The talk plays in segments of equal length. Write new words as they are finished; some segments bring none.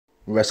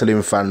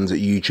Wrestling fans,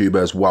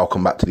 YouTubers,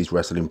 welcome back to this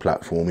wrestling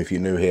platform. If you're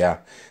new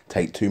here,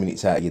 take 2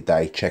 minutes out of your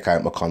day, check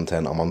out my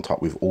content. I'm on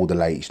top with all the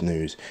latest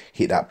news.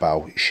 Hit that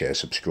bell, share,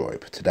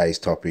 subscribe. Today's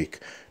topic,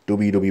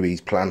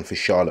 WWE's plan for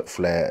Charlotte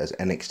Flair as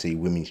NXT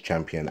Women's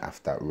Champion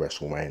after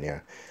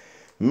WrestleMania.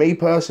 Me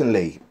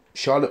personally,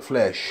 Charlotte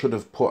Flair should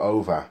have put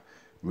over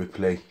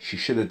Ripley. She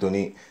should have done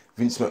it.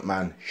 Vince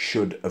McMahon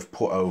should have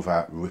put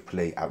over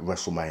Ripley at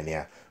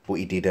WrestleMania, but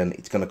he didn't.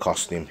 It's going to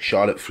cost him.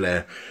 Charlotte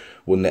Flair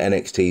won the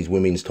NXT's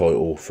women's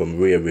title from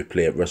Rhea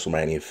Ripley at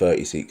WrestleMania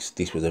 36.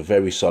 This was a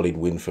very solid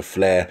win for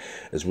Flair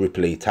as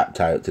Ripley tapped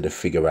out to the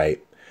figure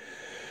eight.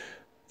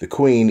 The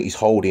Queen is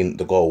holding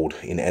the gold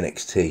in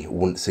NXT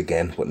once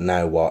again, but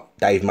now what?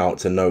 Dave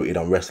Meltzer noted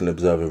on Wrestling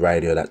Observer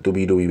Radio that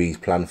WWE's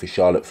plan for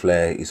Charlotte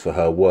Flair is for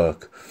her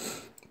work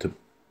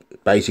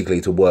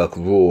to work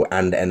Raw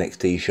and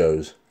NXT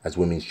shows as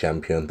women's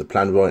champion. The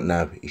plan right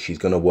now is she's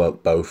going to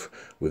work both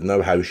with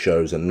no house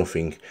shows and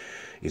nothing.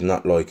 It's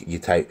not like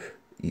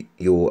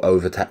you're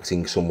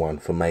overtaxing someone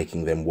for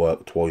making them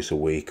work twice a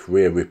week.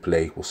 Rhea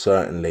Ripley will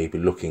certainly be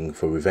looking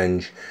for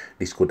revenge.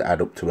 This could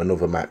add up to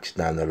another match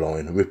down the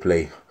line.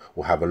 Ripley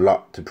will have a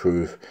lot to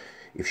prove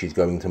if she's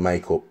going to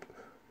make up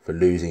for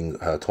losing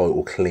her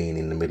title clean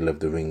in the middle of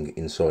the ring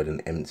inside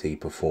an empty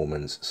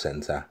performance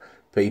centre.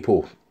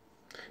 People,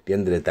 at the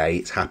end of the day,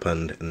 it's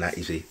happened and that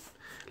is it.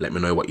 Let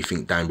me know what you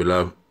think down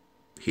below.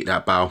 Hit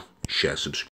that bell, share, subscribe.